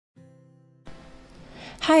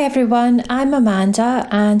Hi everyone, I'm Amanda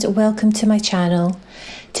and welcome to my channel.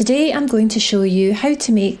 Today I'm going to show you how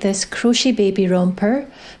to make this crochet baby romper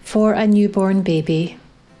for a newborn baby.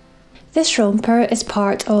 This romper is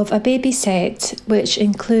part of a baby set which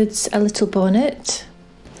includes a little bonnet,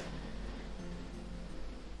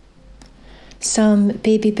 some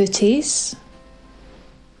baby booties,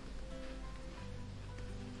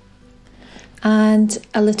 and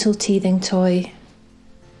a little teething toy.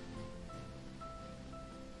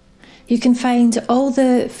 You can find all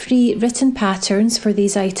the free written patterns for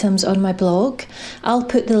these items on my blog. I'll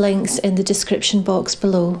put the links in the description box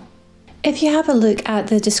below. If you have a look at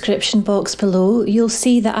the description box below, you'll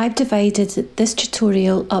see that I've divided this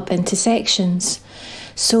tutorial up into sections.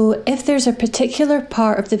 So if there's a particular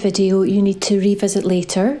part of the video you need to revisit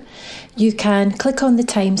later, you can click on the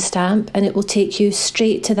timestamp and it will take you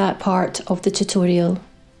straight to that part of the tutorial.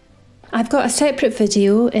 I've got a separate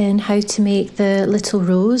video in how to make the little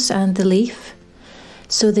rose and the leaf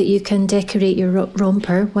so that you can decorate your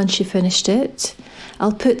romper once you've finished it.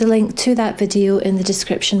 I'll put the link to that video in the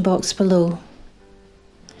description box below.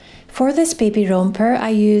 For this baby romper, I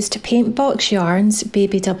used Paintbox Yarns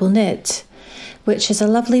Baby Double Knit, which is a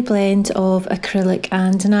lovely blend of acrylic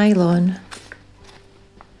and nylon.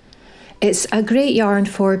 It's a great yarn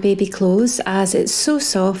for baby clothes as it's so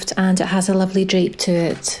soft and it has a lovely drape to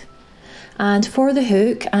it. And for the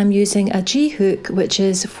hook, I'm using a G hook, which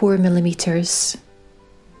is 4mm.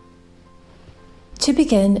 To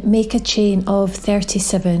begin, make a chain of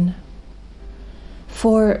 37.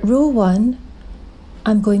 For row 1,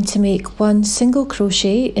 I'm going to make 1 single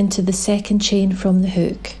crochet into the second chain from the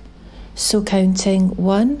hook. So counting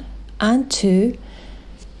 1 and 2,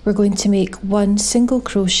 we're going to make 1 single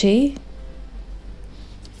crochet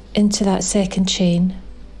into that second chain.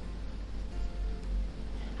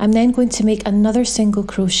 I'm then going to make another single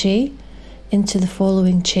crochet into the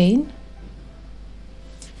following chain.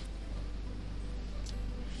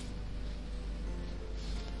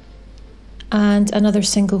 And another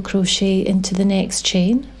single crochet into the next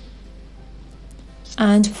chain.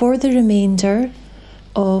 And for the remainder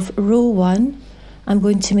of row 1, I'm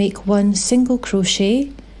going to make 1 single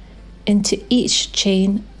crochet into each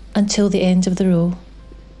chain until the end of the row.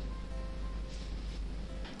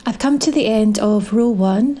 I've come to the end of row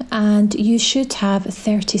 1 and you should have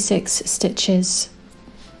 36 stitches.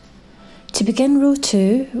 To begin row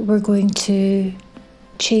 2, we're going to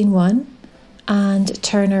chain 1 and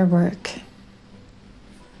turn our work.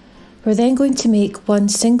 We're then going to make 1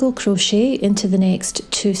 single crochet into the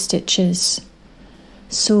next 2 stitches.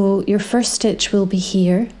 So your first stitch will be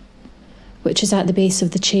here, which is at the base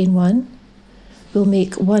of the chain 1. We'll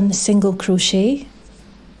make 1 single crochet.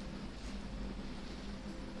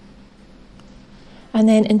 And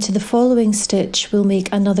then into the following stitch, we'll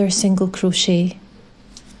make another single crochet.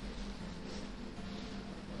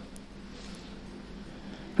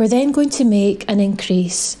 We're then going to make an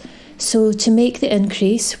increase. So to make the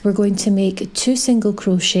increase, we're going to make 2 single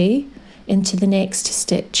crochet into the next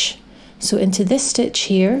stitch. So into this stitch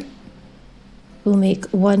here, we'll make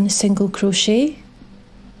 1 single crochet.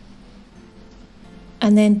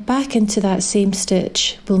 And then back into that same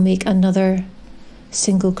stitch, we'll make another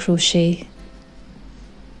single crochet.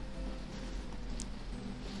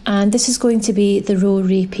 And this is going to be the row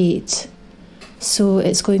repeat. So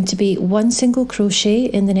it's going to be 1 single crochet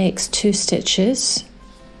in the next 2 stitches.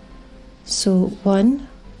 So 1,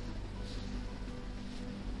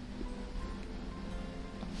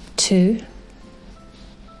 2,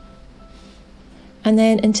 and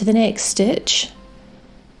then into the next stitch,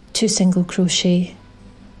 2 single crochet.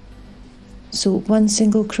 So 1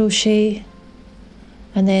 single crochet,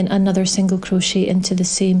 and then another single crochet into the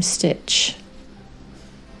same stitch.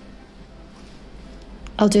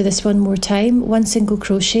 I'll do this one more time. 1 single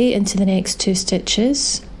crochet into the next 2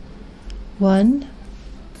 stitches. 1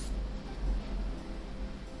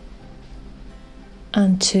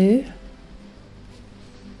 and 2.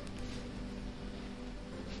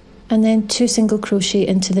 And then 2 single crochet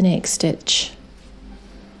into the next stitch.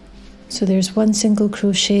 So there's 1 single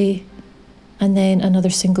crochet and then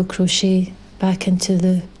another single crochet back into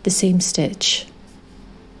the same stitch.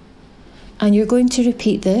 And you're going to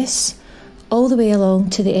repeat this all the way along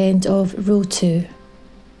to the end of row 2.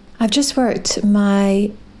 I've just worked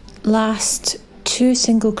my last 2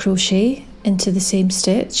 single crochet into the same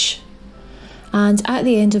stitch, and at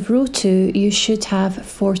the end of row 2 you should have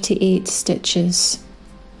 48 stitches.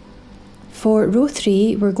 For row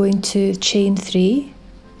 3 we're going to chain 3.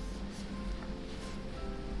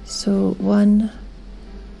 So 1,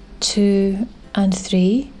 2 and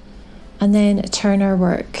 3, and then turn our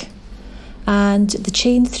work. and the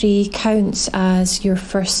chain 3 counts as your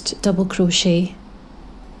first double crochet.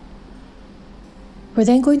 We're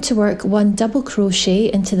then going to work 1 double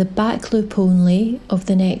crochet into the back loop only of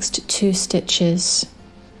the next 2 stitches.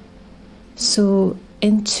 So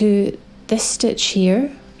into this stitch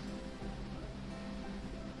here,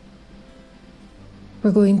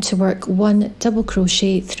 we're going to work 1 double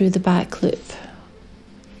crochet through the back loop.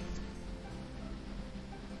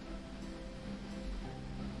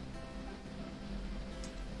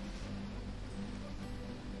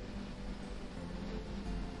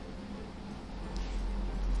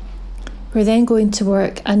 We're then going to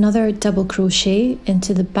work another double crochet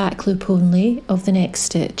into the back loop only of the next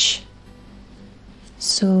stitch.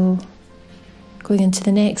 So going into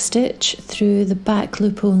the next stitch through the back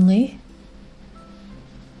loop only,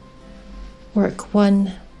 work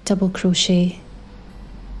 1 double crochet.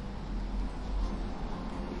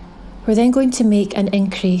 We're then going to make an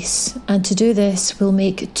increase, and to do this we'll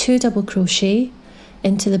make 2 double crochet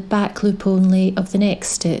into the back loop only of the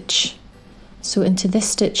next stitch. So into this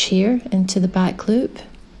stitch here, into the back loop,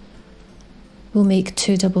 we'll make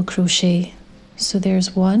 2 double crochet. So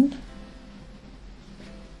there's 1,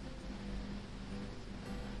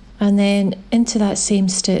 and then into that same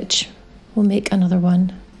stitch we'll make another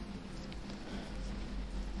 1.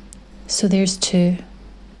 So there's 2.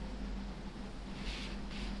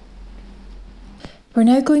 We're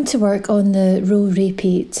now going to work on the row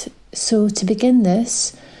repeat. So to begin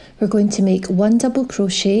this, we're going to make 1 double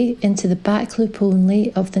crochet into the back loop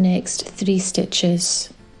only of the next 3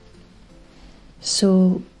 stitches.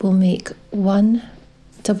 So we'll make 1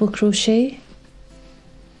 double crochet,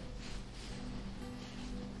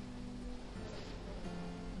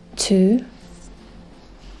 two,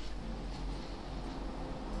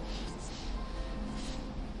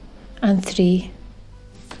 and 3.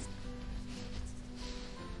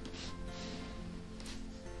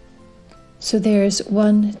 So there's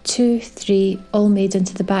 1, 2, 3, all made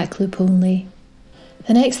into the back loop only.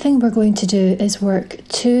 The next thing we're going to do is work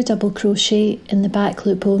 2 double crochet in the back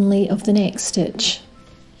loop only of the next stitch.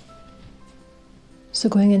 So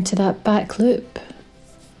going into that back loop,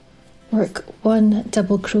 work 1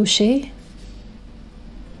 double crochet,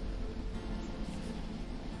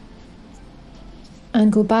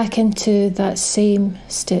 and go back into that same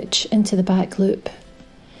stitch into the back loop,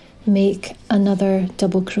 make another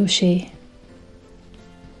double crochet.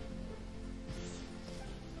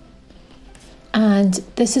 And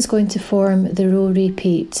this is going to form the row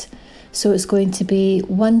repeat. So it's going to be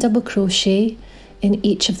 1 double crochet in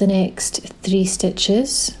each of the next 3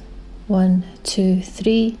 stitches, 1, 2,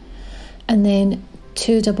 3, and then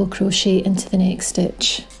 2 double crochet into the next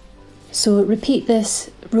stitch. So repeat this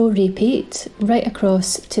row repeat right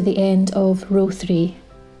across to the end of row 3.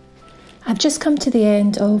 I've just come to the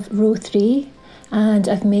end of row 3 and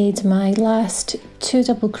I've made my last 2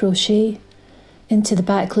 double crochet into the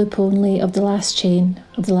back loop only of the last chain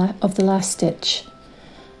of the last stitch.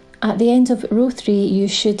 At the end of row 3 you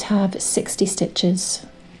should have 60 stitches.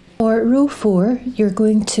 For row 4 you're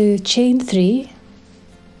going to chain 3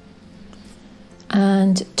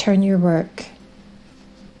 and turn your work,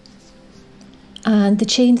 and the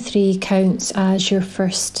chain 3 counts as your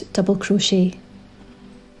first double crochet.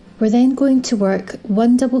 We're then going to work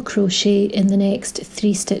 1 double crochet in the next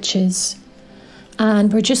 3 stitches,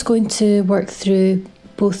 and we're just going to work through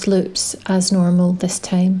both loops as normal this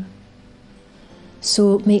time.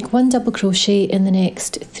 So make 1 double crochet in the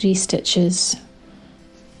next 3 stitches.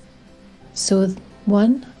 So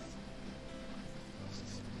 1,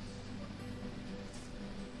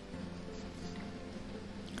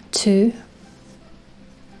 2,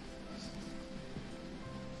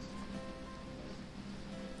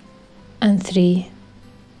 and 3.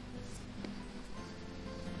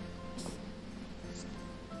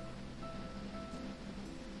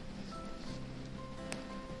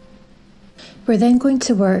 We're then going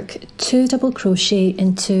to work 2 double crochet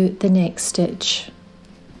into the next stitch.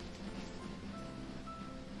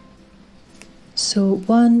 So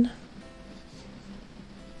 1,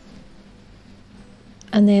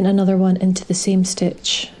 and then another one into the same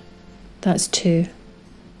stitch. That's 2.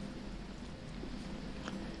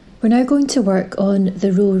 We're now going to work on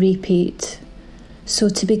the row repeat. So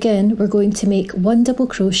to begin, we're going to make 1 double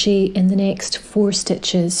crochet in the next 4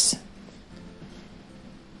 stitches.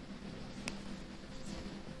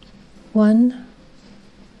 1,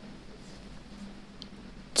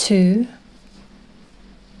 2,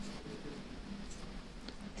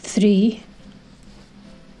 3,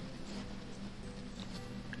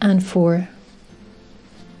 and 4.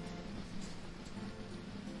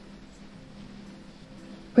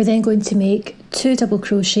 We're then going to make 2 double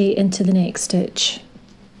crochet into the next stitch.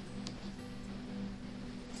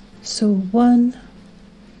 So 1,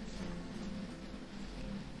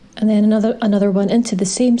 and then another one into the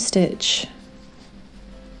same stitch,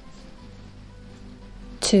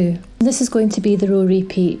 2. This is going to be the row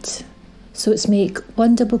repeat, so it's make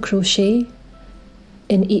 1 double crochet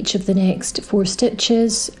in each of the next 4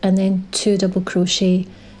 stitches and then 2 double crochet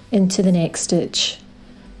into the next stitch.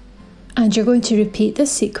 And you're going to repeat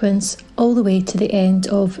this sequence all the way to the end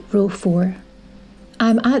of row 4.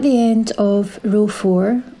 I'm at the end of row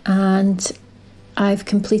 4 and I've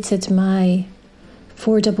completed my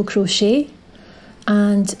 4 double crochet,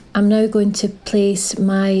 and I'm now going to place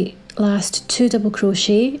my last 2 double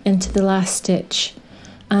crochet into the last stitch,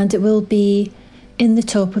 and it will be in the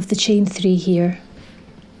top of the chain 3 here.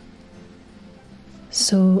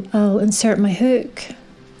 So I'll insert my hook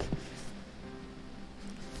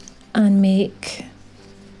and make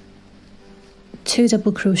 2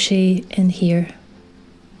 double crochet in here.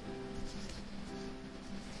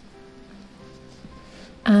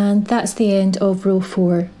 And that's the end of row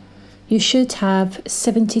 4. You should have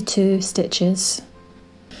 72 stitches.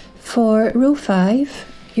 For row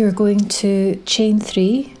 5, you're going to chain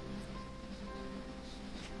 3,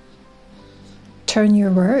 turn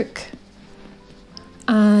your work,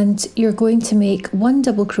 and you're going to make 1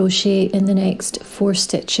 double crochet in the next 4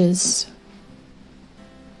 stitches.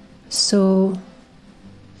 So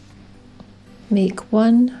make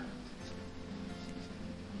 1,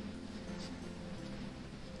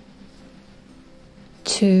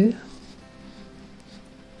 2,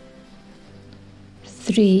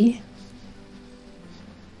 3,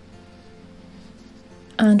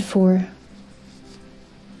 and 4.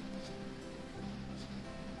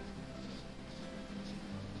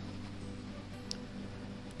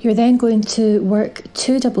 You're then going to work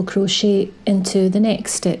 2 double crochet into the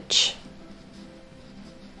next stitch.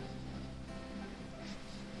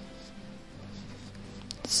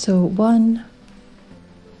 So 1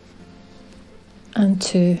 and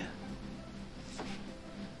 2.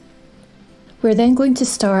 We're then going to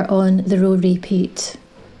start on the row repeat.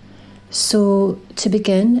 So to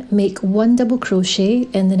begin, make 1 double crochet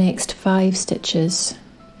in the next 5 stitches.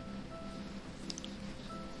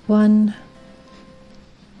 1,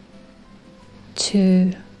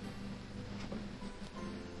 2,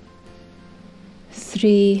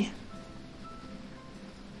 3,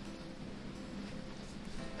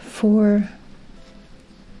 4,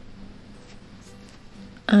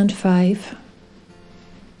 and 5,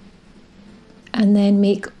 and then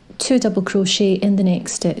make 2 double crochet in the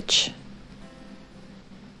next stitch.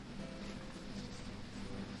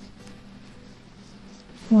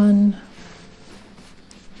 1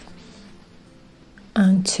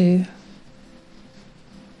 and 2.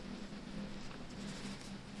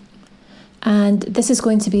 And this is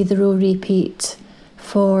going to be the row repeat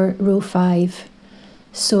for row 5.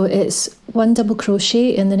 So it's 1 double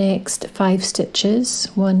crochet in the next 5 stitches,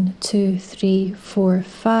 1, 2, 3, 4,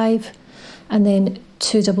 5, and then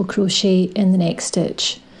 2 double crochet in the next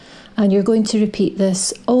stitch. And you're going to repeat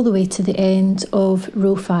this all the way to the end of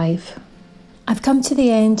row 5. I've come to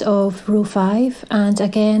the end of row 5, and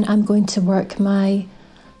again I'm going to work my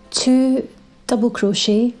 2 double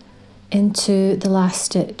crochet into the last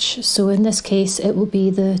stitch. So in this case it will be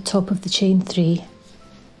the top of the chain 3.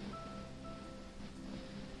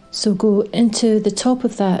 So go into the top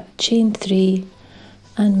of that chain 3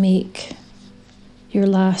 and make your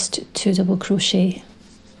last 2 double crochet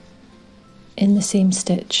in the same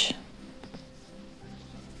stitch.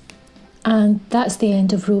 And that's the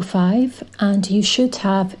end of row 5, and you should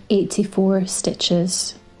have 84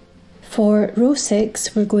 stitches. For row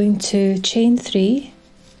 6, we're going to chain 3,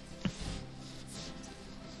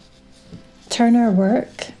 turn our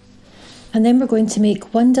work, and then we're going to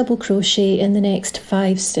make 1 double crochet in the next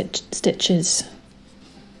 5 stitches.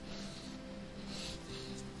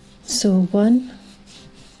 So 1,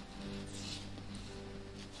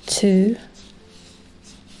 2,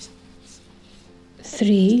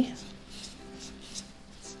 3,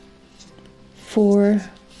 4,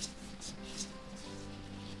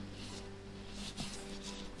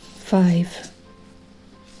 5.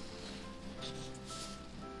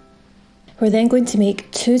 We're then going to make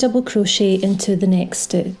 2 double crochet into the next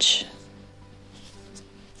stitch.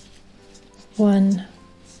 1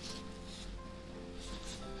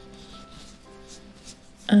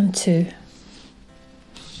 and 2.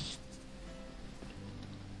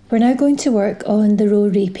 We're now going to work on the row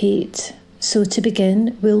repeat. So to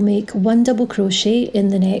begin, we'll make 1 double crochet in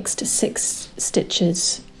the next 6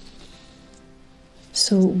 stitches.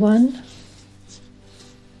 So 1,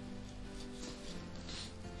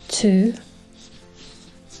 2,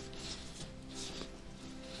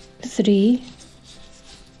 3,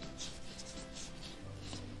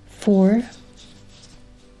 4,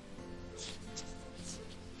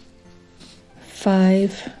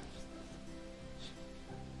 5,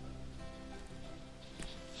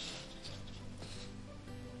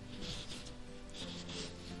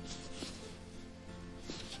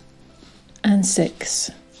 and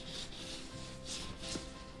 6.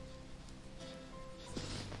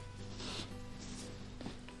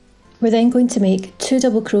 We're then going to make 2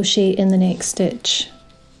 double crochet in the next stitch.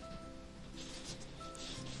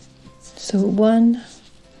 So 1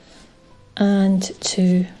 and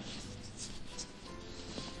 2,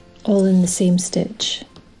 all in the same stitch.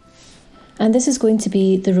 And this is going to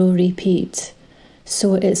be the row repeat.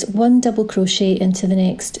 So it's 1 double crochet into the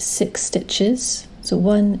next 6 stitches. So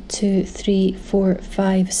 1, 2, 3, 4,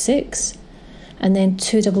 5, 6, and then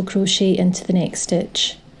 2 double crochet into the next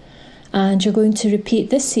stitch. And you're going to repeat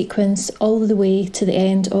this sequence all the way to the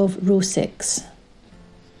end of row 6.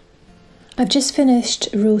 I've just finished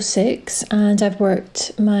row 6 and I've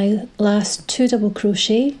worked my last 2 double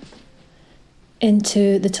crochet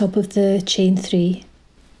into the top of the chain 3.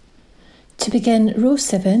 To begin row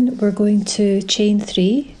 7, we're going to chain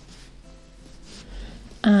 3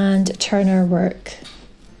 and turn our work.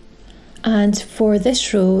 And for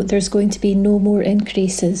this row, there's going to be no more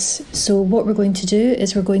increases. So what we're going to do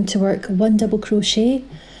is we're going to work 1 double crochet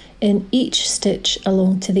in each stitch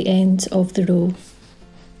along to the end of the row.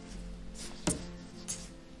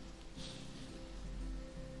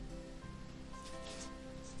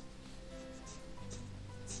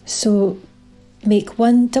 So make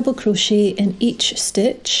 1 double crochet in each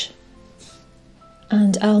stitch,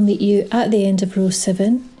 and I'll meet you at the end of row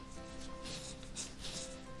 7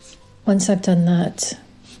 once I've done that.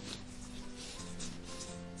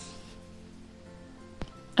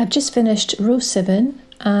 I've just finished row 7,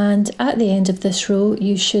 and at the end of this row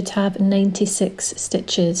you should have 96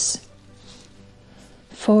 stitches.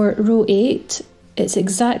 For row 8, it's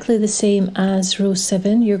exactly the same as row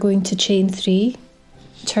 7. You're going to chain 3,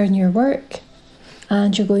 turn your work,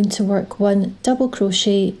 and you're going to work 1 double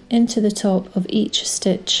crochet into the top of each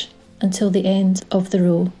stitch until the end of the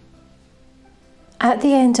row. At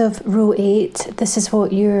the end of row 8, this is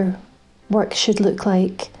what your work should look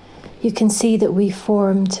like. You can see that we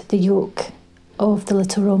formed the yoke of the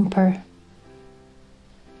little romper.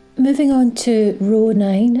 Moving on to row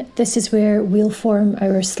 9, this is where we'll form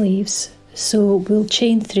our sleeves. So we'll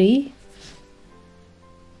chain 3,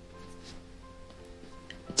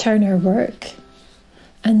 turn our work,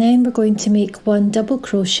 and then we're going to make 1 double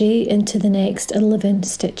crochet into the next 11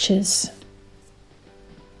 stitches.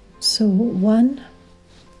 So 1,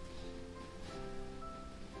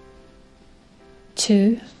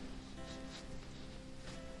 2,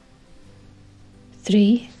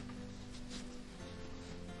 3,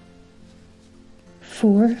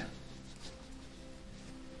 4,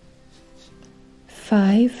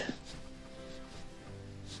 5,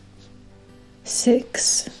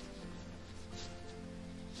 6,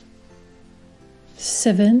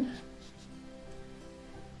 7,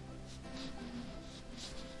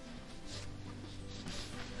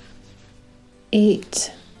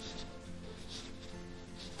 8,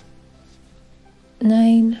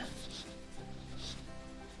 9,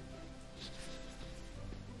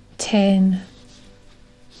 10,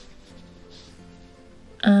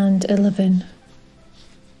 and 11.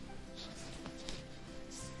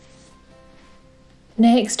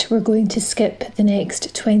 Next, we're going to skip the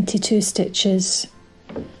next 22 stitches.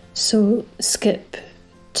 So skip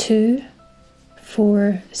 2,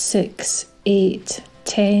 4, 6, 8,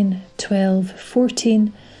 10, 12,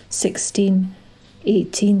 14, 16,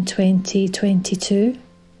 18, 20, 22.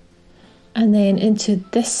 And then into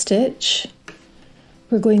this stitch,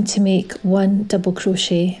 we're going to make 1 double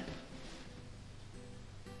crochet.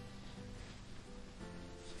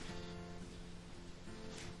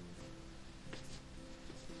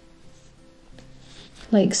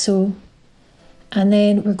 Like so. And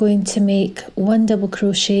then we're going to make 1 double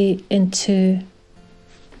crochet into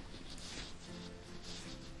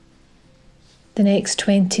the next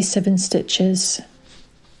 27 stitches.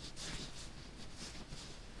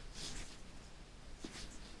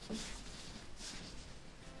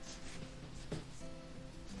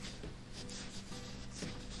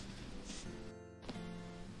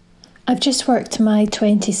 I've just worked my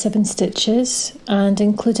 27 stitches, and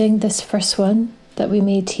including this first one that we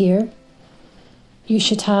made here, you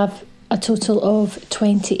should have a total of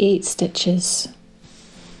 28 stitches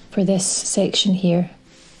for this section here.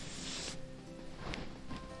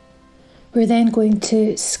 We're then going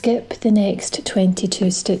to skip the next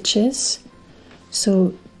 22 stitches.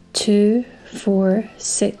 So 2, 4,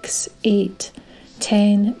 6, 8,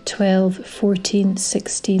 10, 12, 14,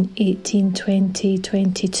 16, 18, 20,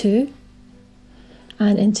 22.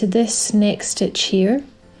 And into this next stitch here,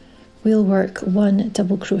 we'll work 1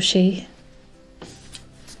 double crochet.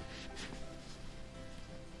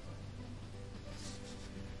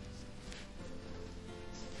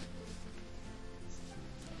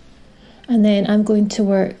 And then I'm going to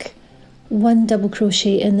work 1 double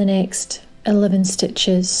crochet in the next 11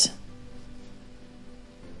 stitches.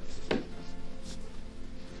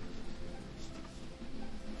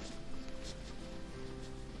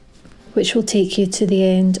 Which will take you to the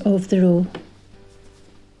end of the row.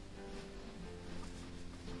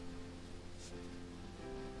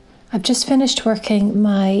 I've just finished working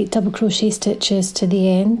my double crochet stitches to the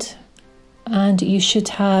end, and you should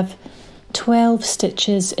have 12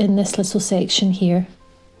 stitches in this little section here.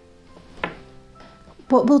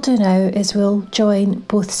 What we'll do now is we'll join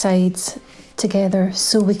both sides together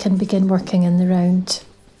so we can begin working in the round.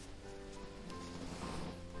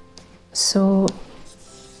 So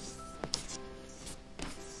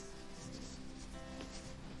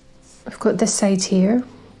we've got this side here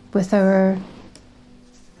with our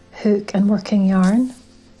hook and working yarn,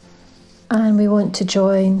 and we want to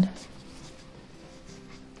join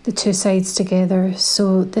the two sides together.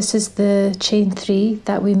 So this is the chain 3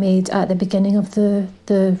 that we made at the beginning of the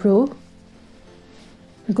row.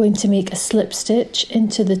 We're going to make a slip stitch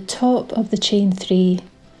into the top of the chain 3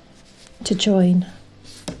 to join.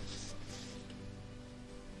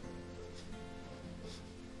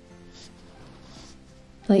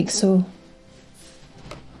 Like so.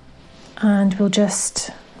 And we'll just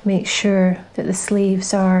make sure that the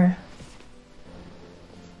sleeves are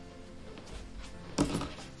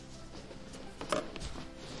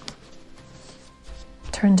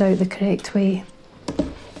turned out the correct way.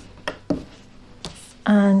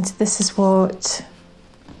 And this is what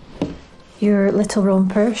your little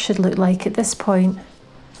romper should look like at this point.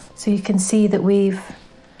 So you can see that we've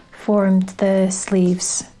formed the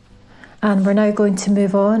sleeves, and we're now going to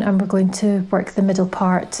move on and we're going to work the middle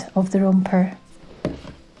part of the romper.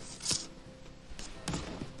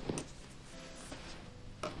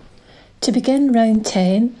 To begin round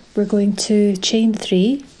 10, we're going to chain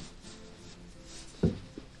 3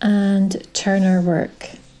 and turn our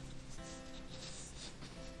work.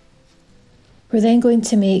 We're then going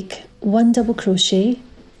to make 1 double crochet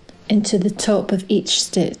into the top of each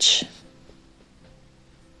stitch.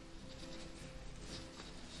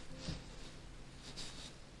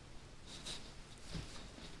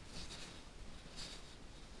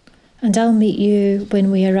 And I'll meet you when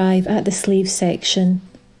we arrive at the sleeve section.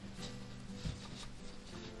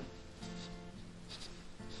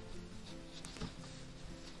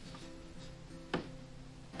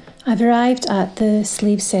 I've arrived at the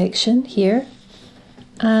sleeve section here,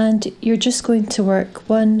 and you're just going to work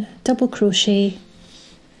 1 double crochet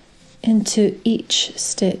into each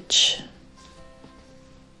stitch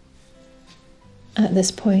at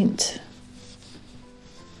this point.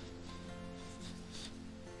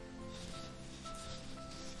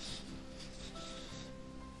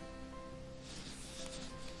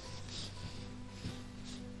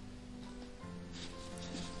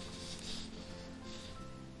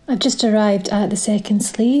 I've just arrived at the second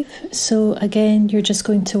sleeve, so again you're just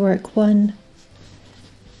going to work 1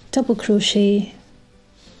 double crochet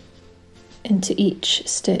into each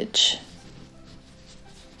stitch.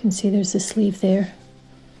 You can see there's the sleeve there,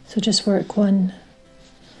 so just work 1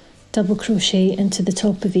 double crochet into the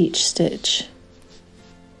top of each stitch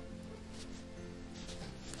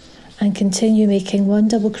and continue making 1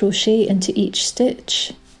 double crochet into each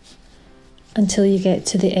stitch until you get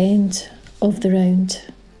to the end of the round.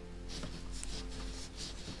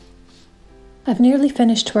 I've nearly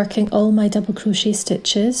finished working all my double crochet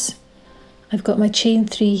stitches. I've got my chain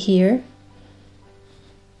 3 here,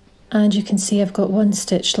 and you can see I've got 1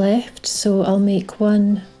 stitch left, so I'll make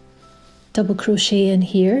 1 double crochet in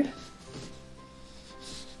here,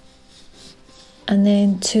 and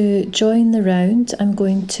then to join the round I'm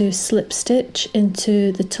going to slip stitch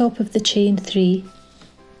into the top of the chain 3.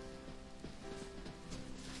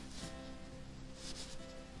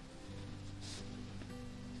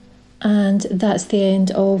 And that's the end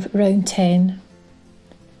of round 10.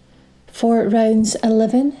 For rounds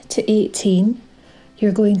 11 to 18,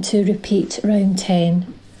 you're going to repeat round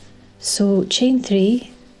 10. So chain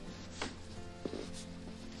 3,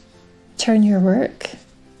 turn your work,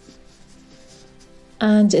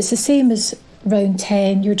 and it's the same as round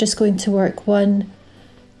 10. You're just going to work 1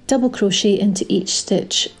 double crochet into each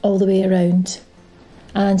stitch all the way around,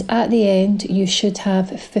 and at the end you should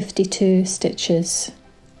have 52 stitches.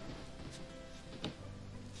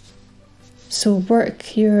 So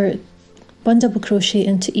work your 1 double crochet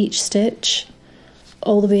into each stitch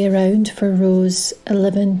all the way around for rows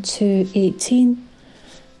 11 to 18,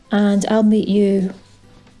 and I'll meet you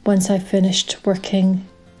once I've finished working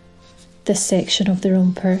this section of the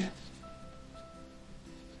romper.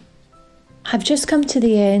 I've just come to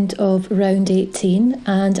the end of round 18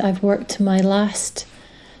 and I've worked my last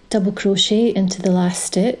double crochet into the last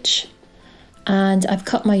stitch, and I've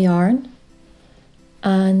cut my yarn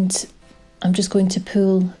and I'm just going to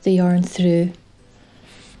pull the yarn through.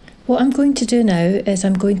 What I'm going to do now is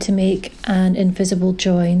I'm going to make an invisible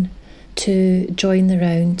join to join the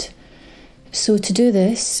round. So to do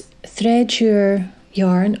this, thread your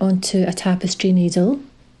yarn onto a tapestry needle,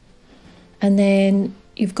 and then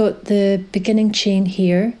you've got the beginning chain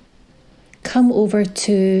here. Come over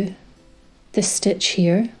to this stitch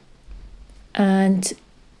here and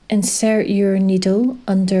insert your needle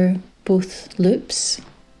under both loops.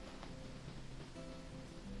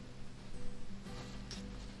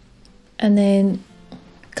 And then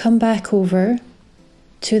come back over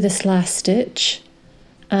to this last stitch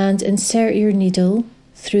and insert your needle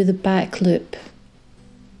through the back loop.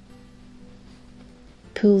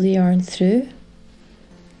 Pull the yarn through,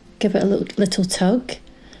 give it a little tug,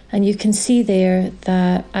 and you can see there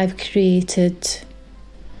that I've created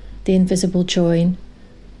the invisible join.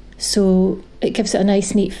 So it gives it a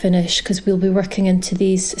nice neat finish, because we'll be working into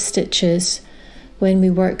these stitches when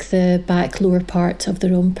we work the back lower part of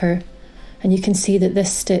the romper. And you can see that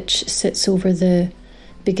this stitch sits over the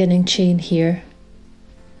beginning chain here.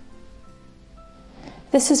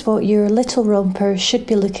 This is what your little romper should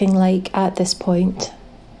be looking like at this point.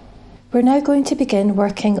 We're now going to begin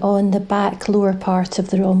working on the back lower part of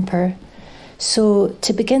the romper. So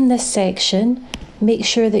to begin this section, make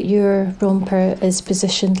sure that your romper is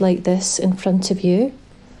positioned like this in front of you.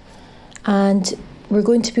 And we're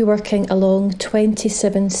going to be working along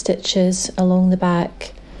 27 stitches along the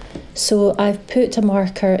back. So I've put a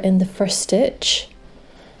marker in the first stitch,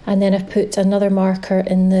 and then I've put another marker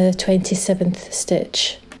in the 27th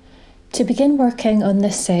stitch. To begin working on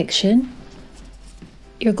this section,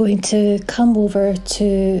 you're going to come over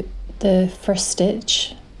to the first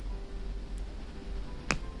stitch,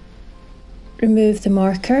 remove the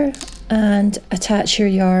marker and attach your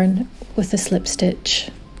yarn with a slip stitch.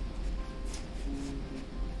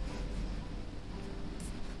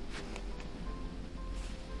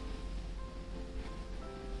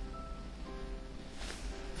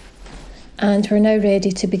 And we're now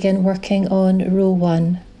ready to begin working on row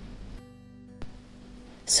 1.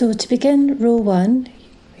 So to begin row 1,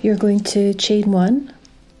 you're going to chain 1,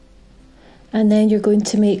 and then you're going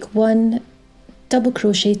to make 1 double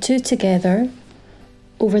crochet 2 together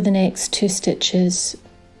over the next 2 stitches.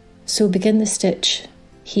 So begin the stitch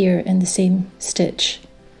here in the same stitch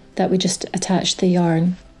that we just attached the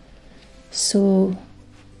yarn. So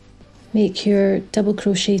make your double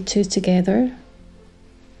crochet 2 together,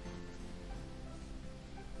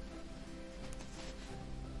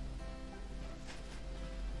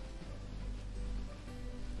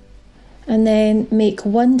 and then make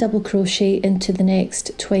 1 double crochet into the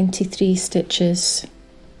next 23 stitches.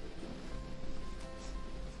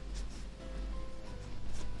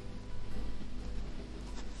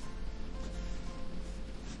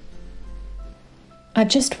 I've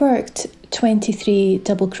just worked 23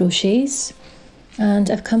 double crochets and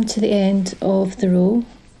I've come to the end of the row,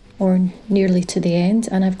 or nearly to the end,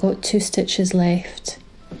 and I've got 2 stitches left.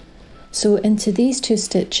 So into these 2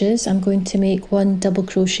 stitches I'm going to make 1 double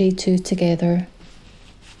crochet 2 together.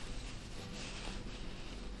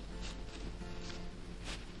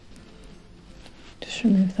 Just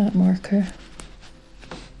remove that marker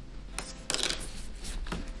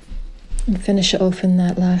and finish it off in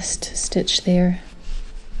that last stitch there.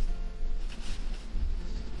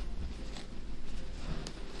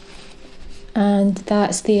 And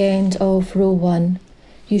that's the end of row 1.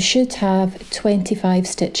 You should have 25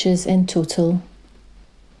 stitches in total.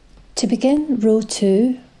 To begin row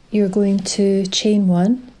 2, you're going to chain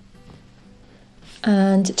 1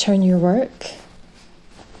 and turn your work.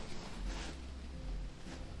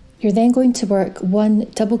 You're then going to work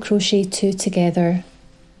 1 double crochet 2 together.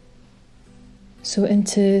 So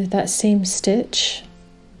into that same stitch,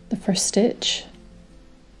 the first stitch,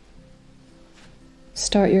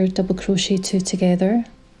 start your double crochet 2 together.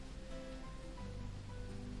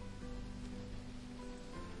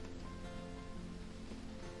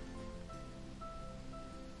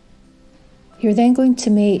 You're then going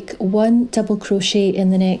to make 1 double crochet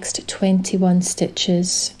in the next 21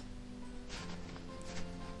 stitches.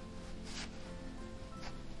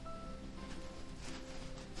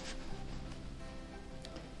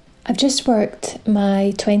 I've just worked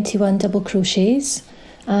my 21 double crochets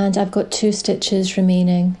and I've got 2 stitches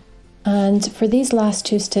remaining, and for these last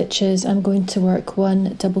 2 stitches I'm going to work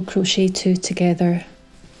 1 double crochet 2 together.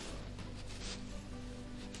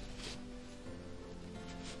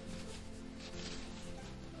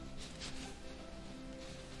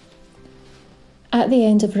 At the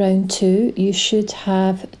end of round 2 you should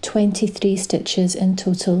have 23 stitches in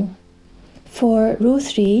total. For row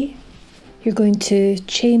 3 you're going to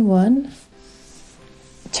chain 1,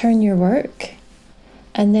 turn your work,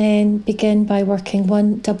 and then begin by working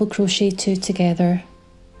 1 double crochet 2 together.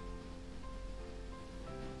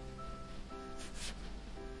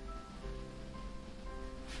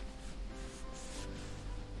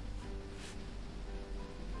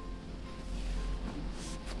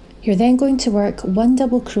 You're then going to work 1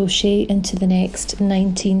 double crochet into the next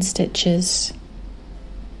 19 stitches.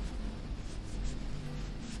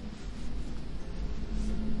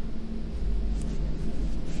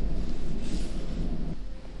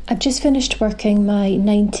 I've just finished working my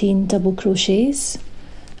 19 double crochets,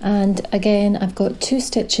 and again I've got 2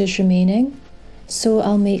 stitches remaining, so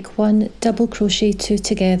I'll make 1 double crochet 2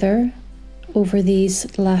 together over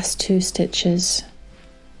these last 2 stitches.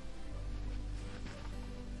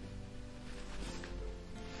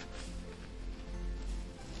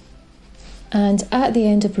 And at the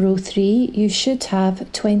end of row 3 you should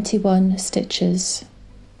have 21 stitches.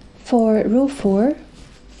 For row 4,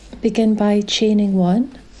 begin by chaining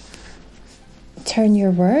 1, turn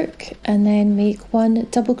your work, and then make 1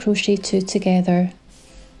 double crochet 2 together.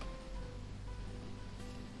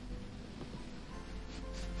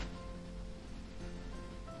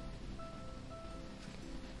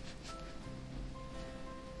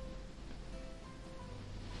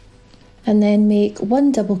 And then make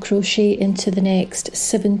 1 double crochet into the next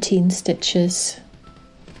 17 stitches.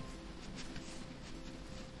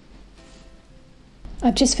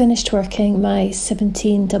 I've just finished working my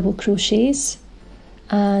 17 double crochets,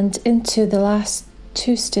 and into the last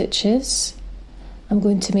 2 stitches I'm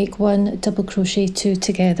going to make 1 double crochet 2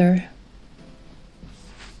 together.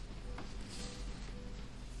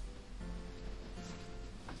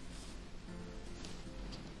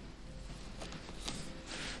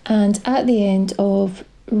 And at the end of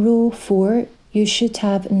row 4 you should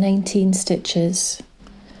have 19 stitches.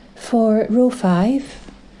 For row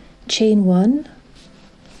 5, chain 1,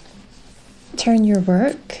 turn your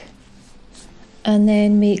work, and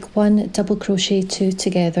then make 1 double crochet 2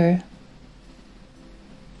 together.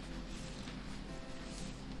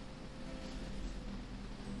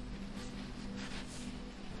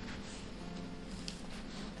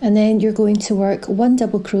 And then you're going to work 1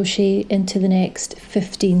 double crochet into the next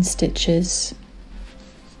 15 stitches.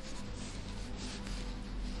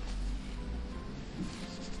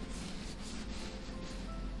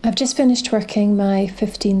 I've just finished working my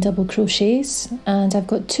 15 double crochets and I've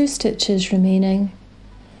got 2 stitches remaining,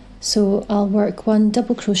 so I'll work 1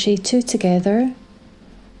 double crochet 2 together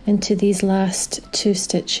into these last 2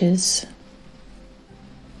 stitches.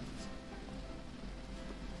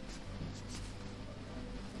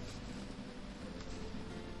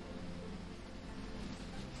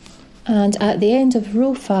 And at the end of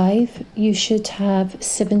row 5 you should have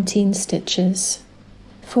 17 stitches.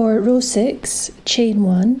 For row 6, chain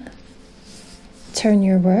 1, turn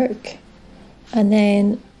your work, and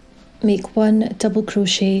then make 1 double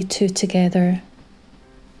crochet 2 together.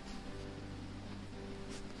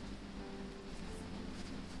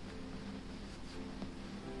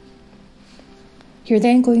 You're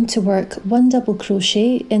then going to work 1 double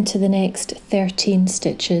crochet into the next 13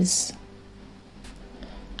 stitches.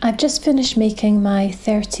 I've just finished making my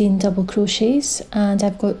 13 double crochets and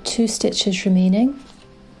I've got 2 stitches remaining.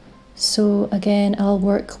 So again, I'll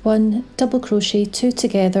work 1 double crochet 2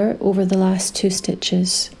 together over the last 2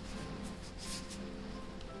 stitches.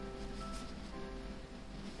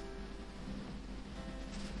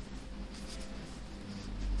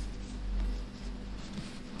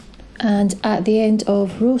 And at the end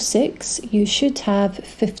of row 6, you should have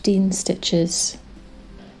 15 stitches.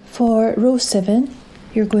 For row 7,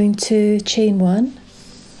 you're going to chain 1,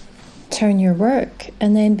 turn your work,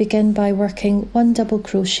 and then begin by working 1 double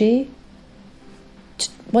crochet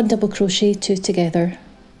 2 together.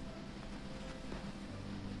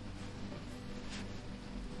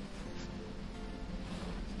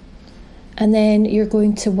 And then you're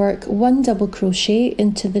going to work 1 double crochet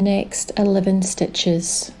into the next 11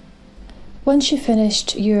 stitches. Once you've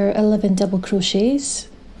finished your 11 double crochets,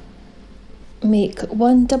 make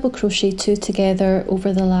 1 double crochet 2 together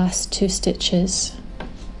over the last 2 stitches.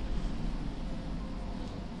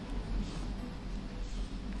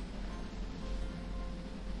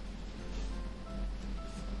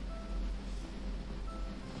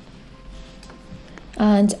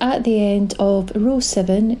 And at the end of row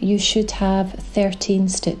 7 you should have 13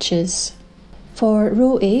 stitches. For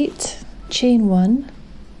row 8, chain 1,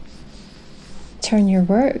 turn your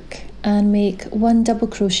work and make 1 double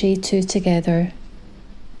crochet 2 together.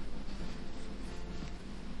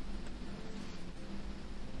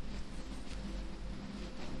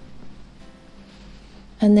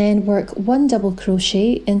 And then work 1 double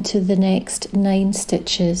crochet into the next 9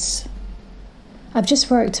 stitches. I've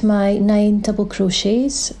just worked my 9 double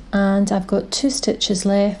crochets and I've got 2 stitches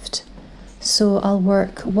left, so I'll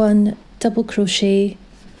work 1 double crochet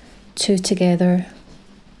 2 together.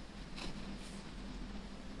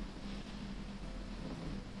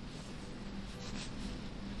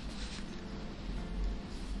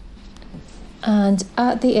 And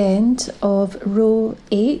at the end of row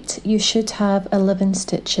 8 you should have 11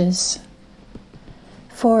 stitches.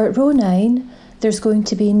 For row 9 there's going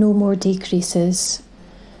to be no more decreases,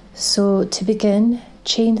 so to begin,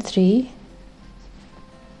 chain 3,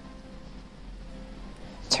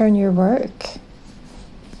 turn your work,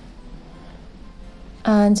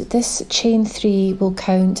 and this chain 3 will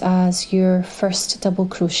count as your first double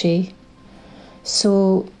crochet.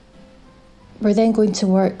 So we're then going to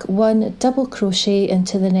work 1 double crochet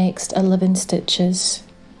into the next 11 stitches.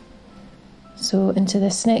 So into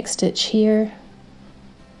this next stitch here,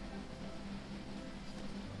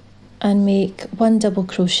 and make 1 double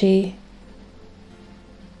crochet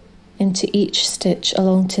into each stitch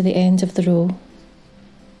along to the end of the row.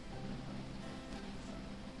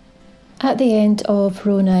 At the end of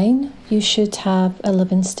row 9 you should have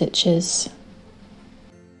 11 stitches.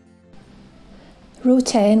 Row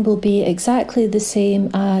 10 will be exactly the same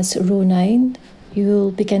as row 9. You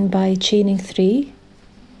will begin by chaining 3,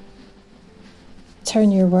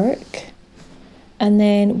 turn your work, and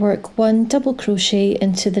then work 1 double crochet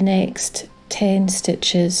into the next 10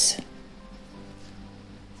 stitches.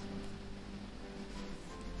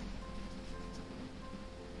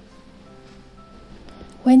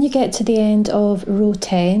 When you get to the end of row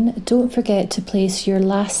 10, don't forget to place your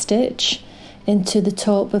last stitch into the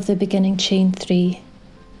top of the beginning chain 3.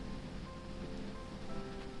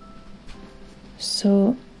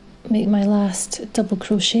 So make my last double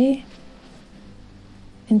crochet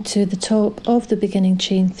into the top of the beginning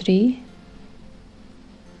chain 3,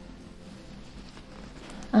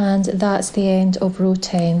 and that's the end of row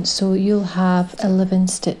 10, so you'll have 11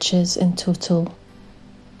 stitches in total.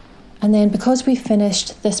 And then because we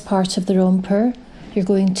finished this part of the romper, you're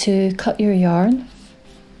going to cut your yarn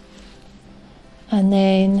and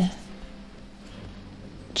then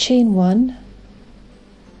chain 1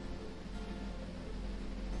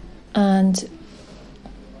 and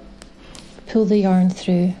pull the yarn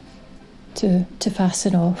through to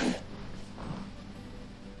fasten off.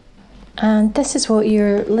 And this is what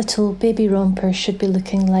your little baby romper should be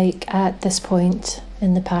looking like at this point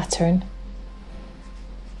in the pattern.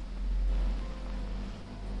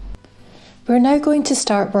 We're now going to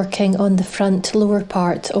start working on the front lower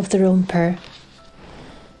part of the romper.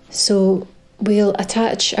 So we'll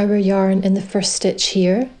attach our yarn in the first stitch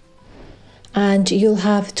here, and you'll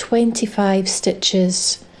have 25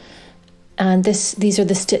 stitches, and these are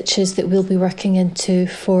the stitches that we'll be working into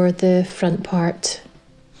for the front part.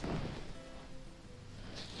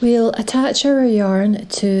 We'll attach our yarn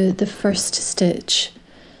to the first stitch,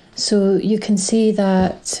 so you can see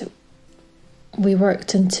that we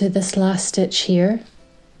worked into this last stitch here,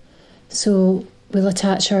 so we'll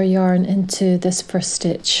attach our yarn into this first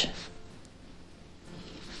stitch.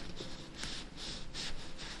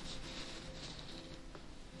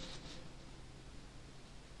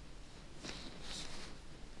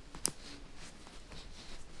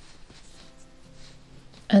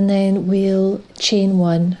 And then we'll chain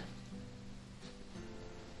 1.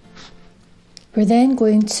 We're then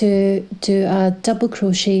going to do a double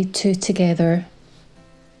crochet 2 together.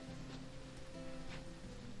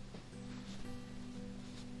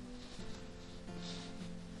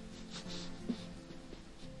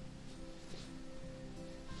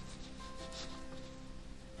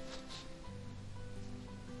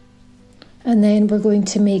 And then we're going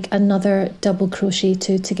to make another double crochet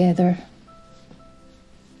 2 together.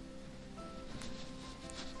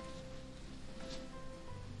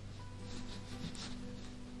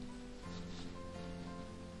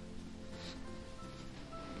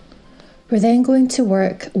 We're then going to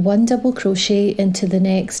work 1 double crochet into the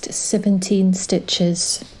next 17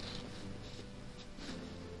 stitches.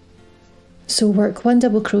 So work 1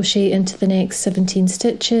 double crochet into the next 17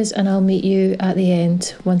 stitches, and I'll meet you at the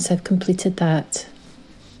end once I've completed that.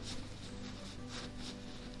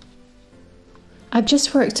 I've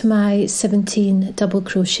just worked my 17 double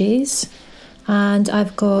crochets. and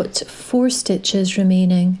I've got 4 stitches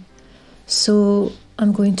remaining. So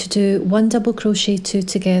I'm going to do 1 double crochet, 2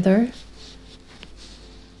 together,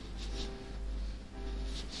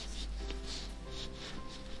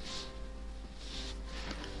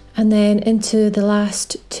 and then into the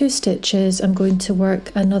last 2 stitches I'm going to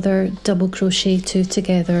work another double crochet, 2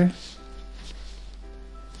 together.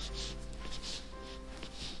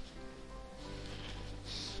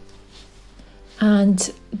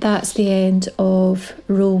 And that's the end of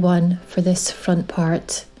row 1 for this front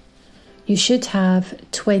part. You should have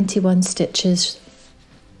 21 stitches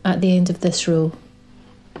at the end of this row.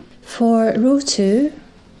 For row 2,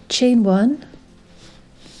 chain 1,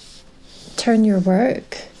 turn your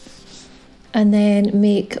work, and then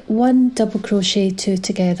make 1 double crochet, 2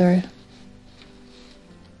 together.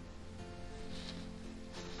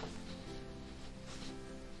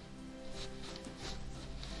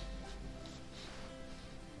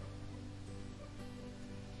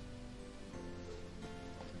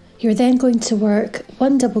 You're then going to work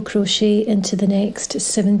 1 double crochet into the next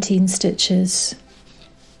 17 stitches.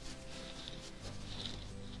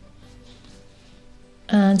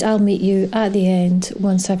 And I'll meet you at the end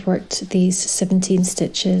once I've worked these 17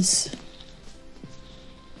 stitches.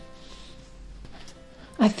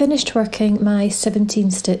 I finished working my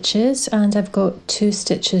 17 stitches and I've got 2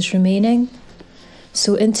 stitches remaining.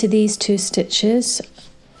 So into these 2 stitches,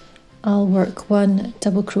 I'll work 1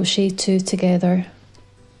 double crochet, 2 together.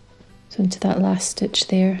 So into that last stitch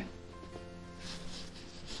there.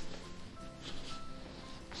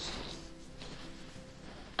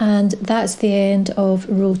 And that's the end of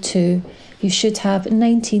row 2. You should have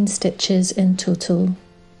 19 stitches in total.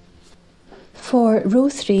 For row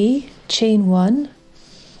 3, chain 1,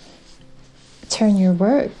 turn your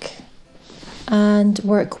work and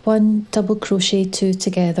work 1 double crochet, 2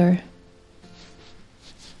 together.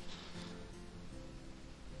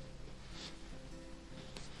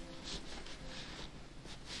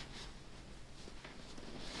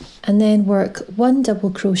 And then work 1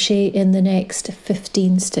 double crochet in the next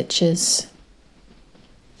 15 stitches.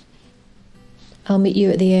 I'll meet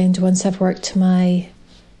you at the end once I've worked my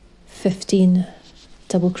 15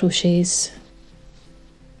 double crochets.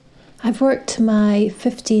 I've worked my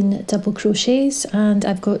 15 double crochets and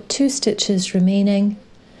I've got 2 stitches remaining.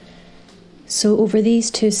 So over these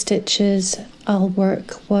 2 stitches I'll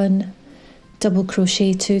work 1 double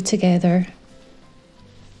crochet, 2 together.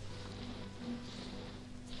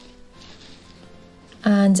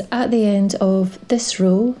 And at the end of this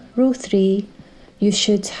row, row 3, you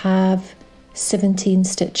should have 17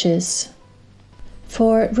 stitches.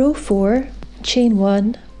 For row 4, chain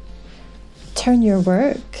 1, turn your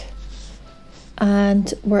work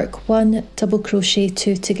and work 1 double crochet,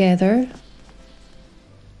 2 together.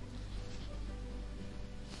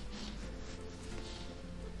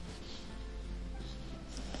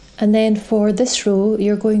 And then for this row,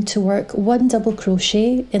 you're going to work 1 double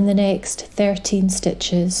crochet in the next 13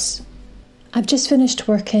 stitches. I've just finished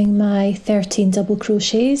working my 13 double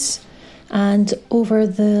crochets, and over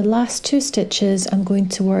the last 2 stitches, I'm going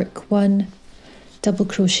to work 1 double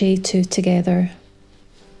crochet, 2 together.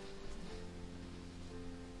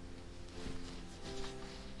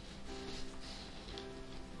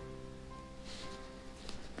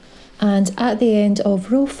 And at the end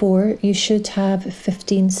of row 4, you should have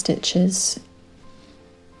 15 stitches.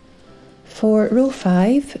 For row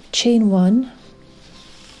 5, chain 1,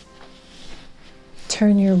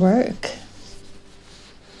 turn your work,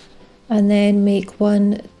 and then make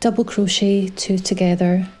 1 double crochet, 2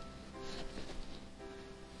 together.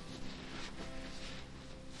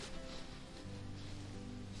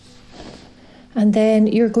 And then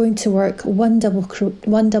you're going to work 1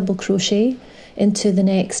 double crochet into the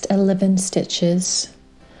next 11 stitches,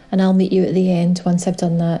 and I'll meet you at the end once I've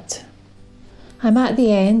done that. I'm at the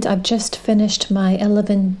end. I've just finished my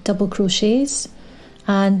 11 double crochets,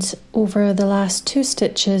 and over the last 2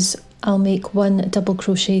 stitches I'll make 1 double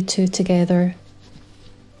crochet, 2 together.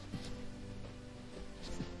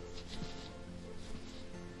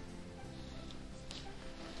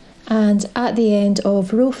 And at the end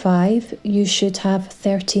of row 5 you should have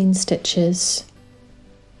 13 stitches.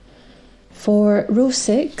 For row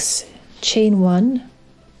 6, chain 1,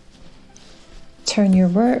 turn your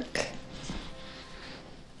work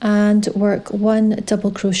and work 1 double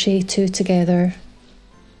crochet, 2 together.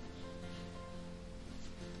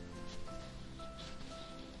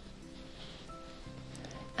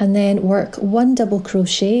 And then work 1 double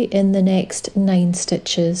crochet in the next 9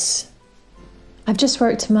 stitches. I've just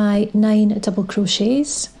worked my 9 double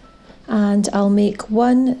crochets, and I'll make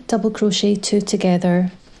 1 double crochet, 2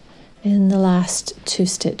 together in the last 2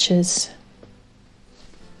 stitches.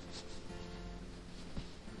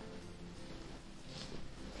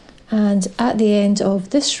 And at the end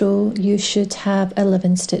of this row you should have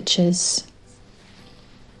 11 stitches.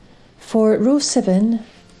 For row 7,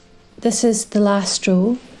 this is the last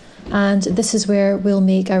row, and this is where we'll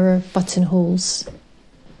make our buttonholes.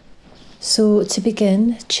 So to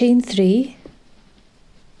begin, chain 3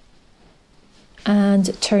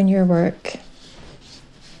 and turn your work.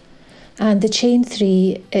 And the chain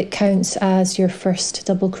 3, it counts as your first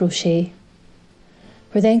double crochet.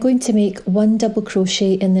 We're then going to make 1 double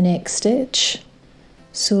crochet in the next stitch.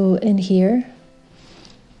 So in here,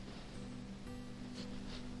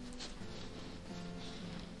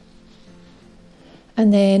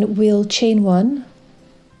 and then we'll chain 1,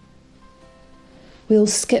 we'll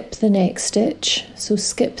skip the next stitch, so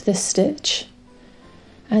skip this stitch,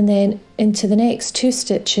 and then into the next 2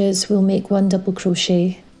 stitches we'll make 1 double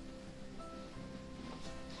crochet.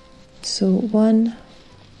 So 1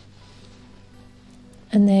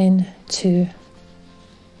 and then 2.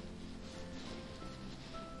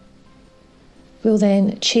 We'll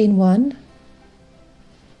then chain 1,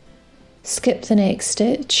 skip the next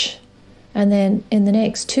stitch, and then in the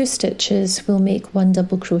next 2 stitches we'll make 1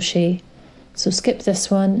 double crochet. So skip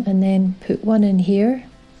this one and then put 1 in here,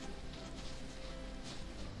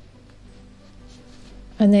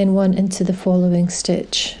 and then 1 into the following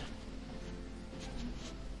stitch.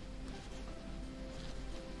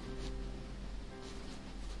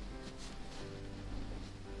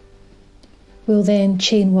 We'll then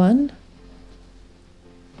chain 1,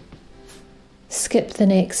 skip the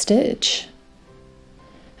next stitch,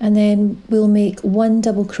 and then we'll make 1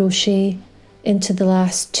 double crochet into the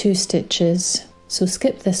last 2 stitches. So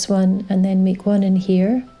skip this one and then make 1 in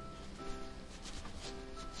here,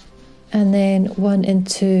 and then 1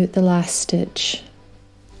 into the last stitch.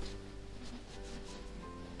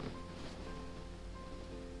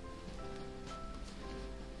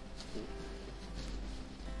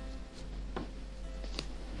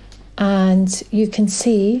 And you can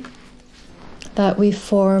see that we've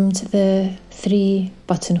formed the 3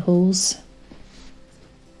 buttonholes.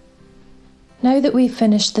 Now that we've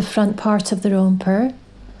finished the front part of the romper,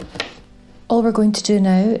 all we're going to do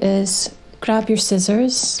now is grab your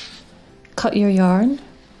scissors, cut your yarn,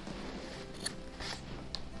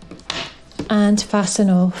 and fasten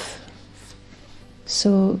off.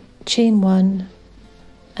 So chain 1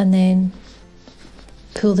 and then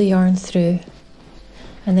pull the yarn through,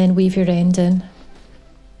 and then weave your end in.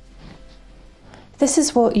 This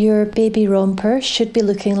is what your baby romper should be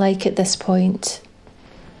looking like at this point.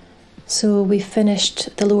 So we've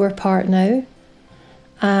finished the lower part now,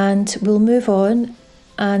 and we'll move on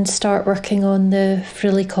and start working on the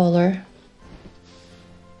frilly collar.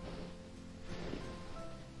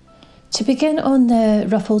 To begin on the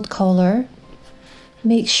ruffled collar,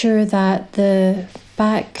 make sure that the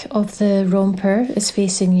back of the romper is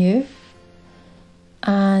facing you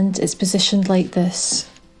and it's positioned like this.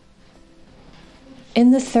 In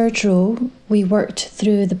the 3rd row, we worked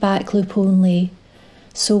through the back loop only.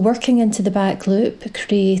 So working into the back loop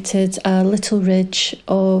created a little ridge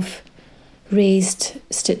of raised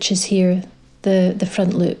stitches here, the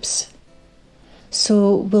front loops.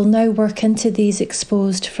 So we'll now work into these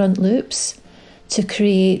exposed front loops to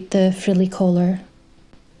create the frilly collar.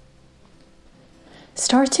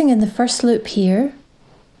 Starting in the first loop here,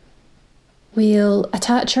 we'll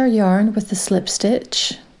attach our yarn with the slip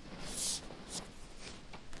stitch.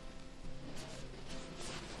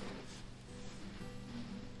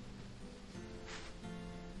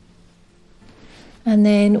 And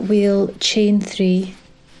then we'll chain 3.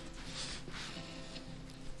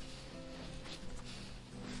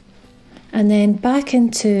 And then back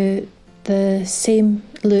into the same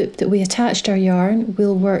loop that we attached our yarn,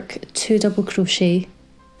 we'll work 2 double crochet.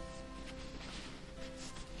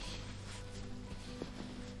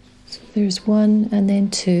 So there's 1 and then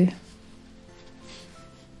 2.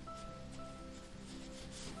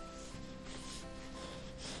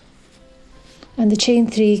 And the chain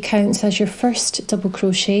 3 counts as your first double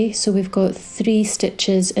crochet, so we've got 3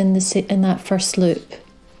 stitches in that first loop.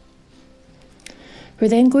 We're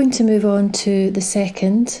then going to move on to the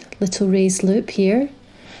second little raised loop here,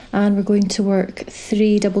 and we're going to work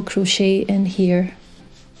 3 double crochet in here.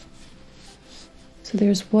 So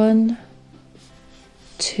there's 1,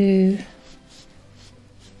 2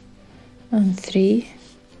 and 3.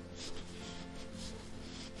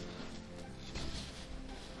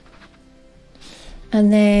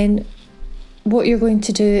 And then what you're going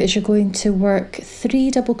to do is you're going to work 3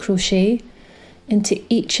 double crochet into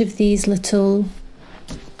each of these little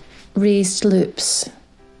raised loops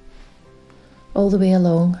all the way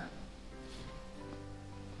along.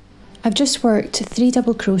 I've just worked 3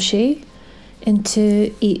 double crochet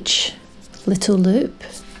into each little loop.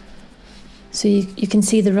 So you can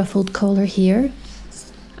see the ruffled collar here,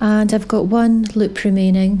 and I've got one loop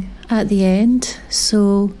remaining at the end,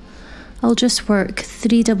 so I'll just work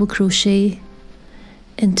 3 double crochet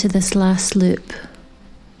into this last loop.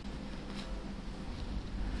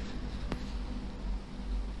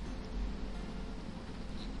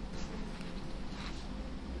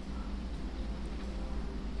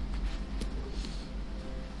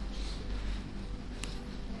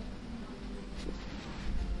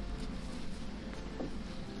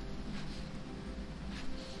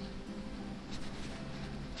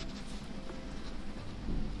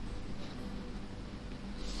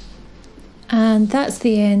 And that's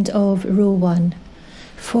the end of row 1.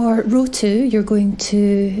 For row 2, you're going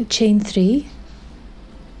to chain 3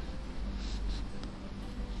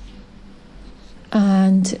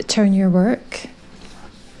 and turn your work.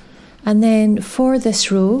 And then for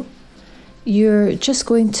this row, you're just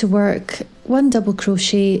going to work 1 double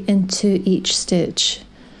crochet into each stitch.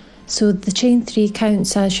 So the chain 3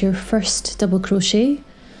 counts as your first double crochet.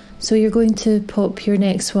 So you're going to pop your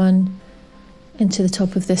next one into the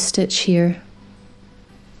top of this stitch here.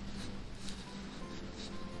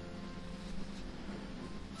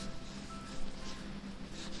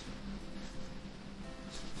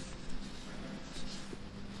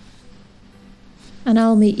 And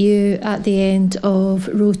I'll meet you at the end of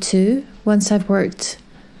row 2 once I've worked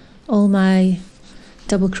all my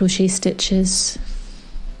double crochet stitches.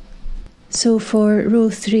 So for row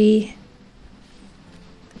 3,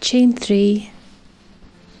 chain 3,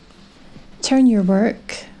 turn your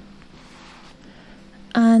work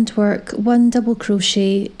and work 1 double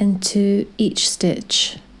crochet into each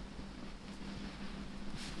stitch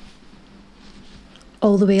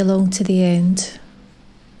all the way along to the end.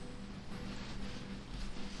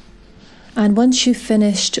 And once you've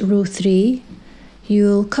finished row 3,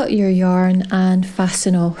 you'll cut your yarn and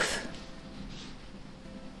fasten off.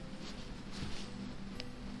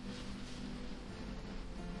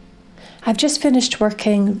 I've just finished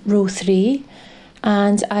working row 3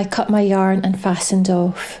 and I cut my yarn and fastened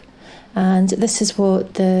off, and this is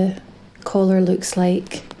what the collar looks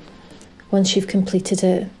like once you've completed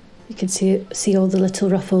it. You can see all the little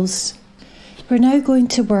ruffles. We're now going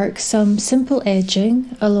to work some simple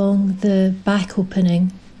edging along the back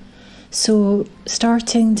opening. So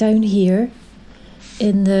starting down here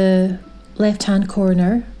in the left hand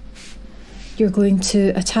corner, you're going to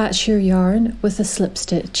attach your yarn with a slip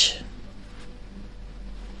stitch.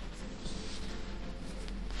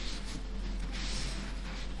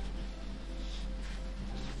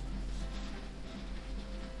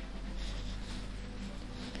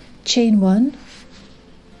 Chain 1,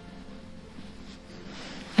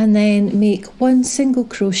 and then make 1 single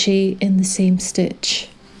crochet in the same stitch.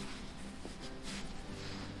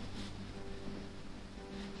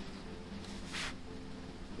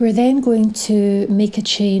 We're then going to make a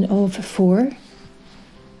chain of 4.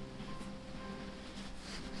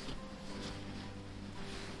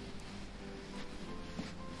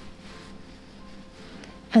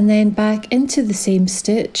 And then back into the same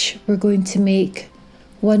stitch, we're going to make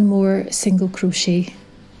 1 more single crochet.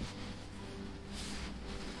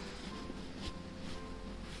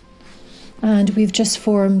 And we've just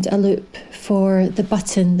formed a loop for the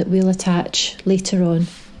button that we'll attach later on.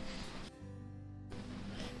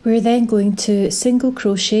 We're then going to single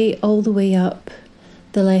crochet all the way up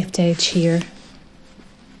the left edge here.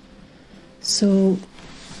 So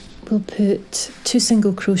we'll put 2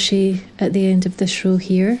 single crochet at the end of this row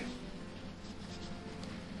here.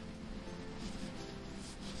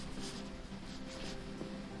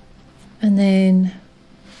 And then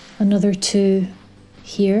another 2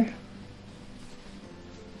 here.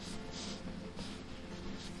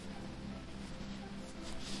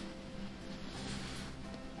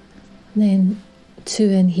 And then 2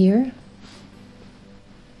 in here.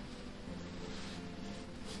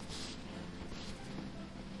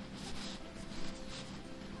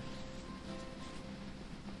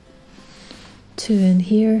 Two in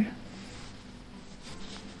here.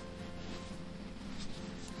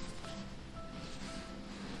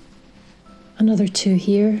 Another 2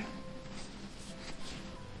 here.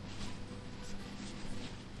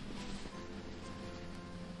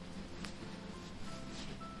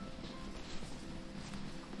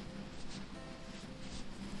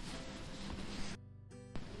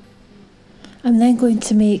 I'm then going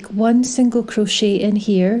to make 1 single crochet in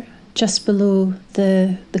here just below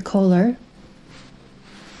the collar.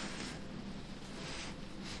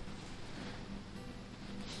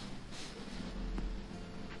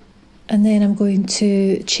 And then I'm going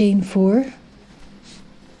to chain 4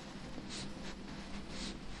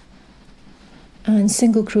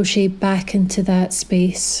 single crochet back into that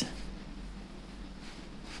space.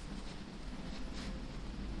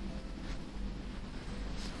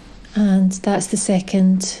 And that's the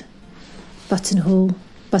second button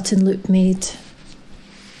loop made.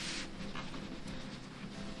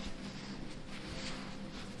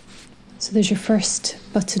 So there's your first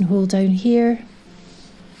buttonhole down here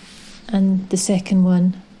and the second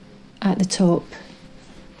one at the top.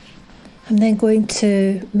 I'm then going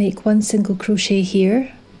to make one single crochet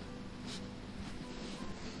here,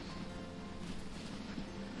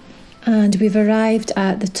 and we've arrived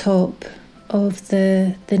at the top of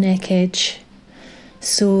the neck edge.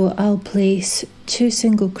 So I'll place 2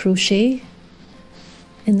 single crochet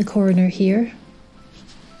in the corner here,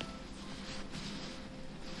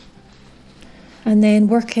 and then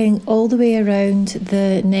working all the way around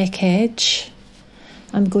the neck edge,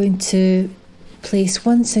 I'm going to place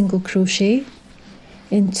 1 single crochet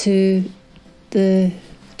into the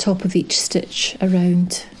top of each stitch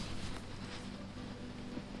around.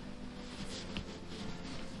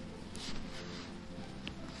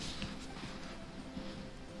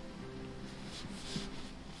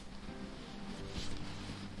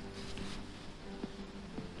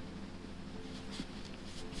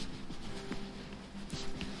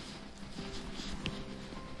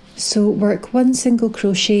 So work 1 single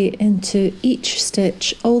crochet into each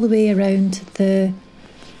stitch all the way around the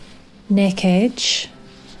neck edge,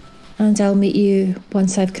 and I'll meet you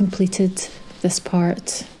once I've completed this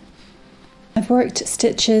part. I've worked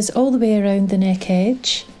stitches all the way around the neck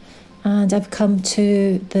edge and I've come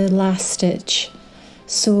to the last stitch.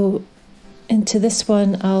 So into this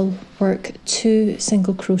one I'll work 2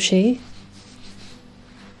 single crochet,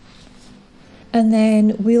 and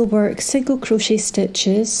then we'll work single crochet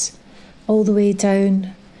stitches all the way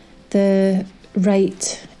down the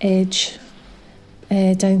right edge,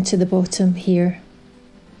 down to the bottom here.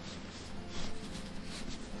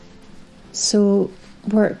 So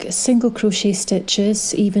work single crochet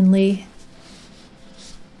stitches evenly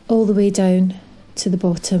all the way down to the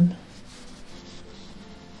bottom.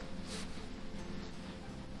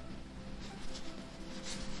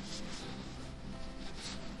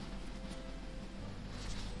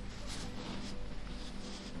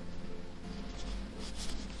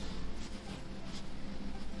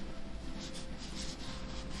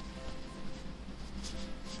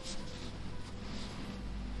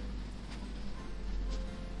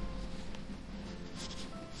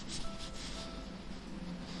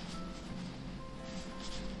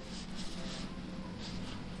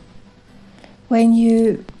 When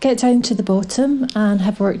you get down to the bottom and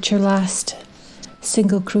have worked your last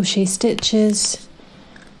single crochet stitches,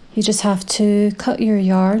 you just have to cut your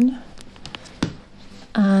yarn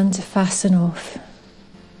and fasten off,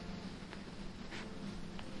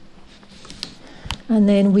 and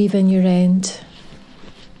then weave in your end.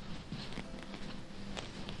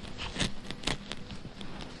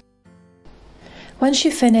 Once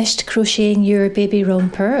you've finished crocheting your baby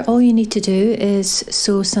romper, all you need to do is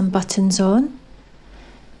sew some buttons on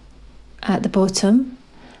at the bottom,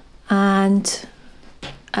 and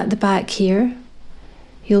at the back here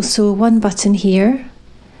you'll sew 1 button here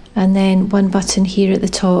and then 1 button here at the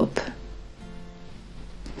top.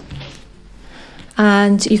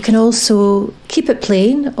 And you can also keep it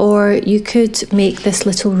plain, or you could make this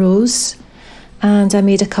little rose, and I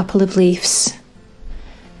made a couple of leaves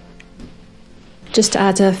just to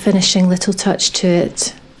add a finishing little touch to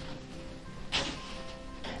it.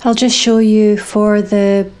 I'll just show you for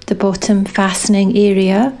the bottom fastening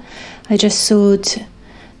area. I just sewed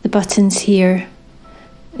the buttons here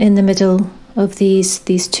in the middle of these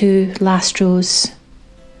 2 last rows,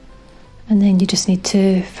 and then you just need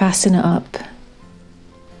to fasten it up.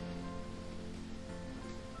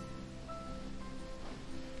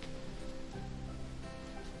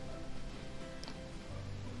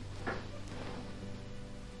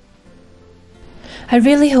 I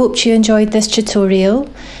really hoped you enjoyed this tutorial.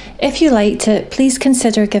 If you liked it, please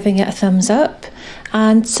consider giving it a thumbs up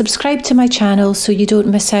and subscribe to my channel so you don't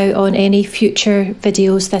miss out on any future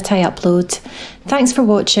videos that I upload. Thanks for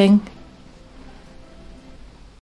watching.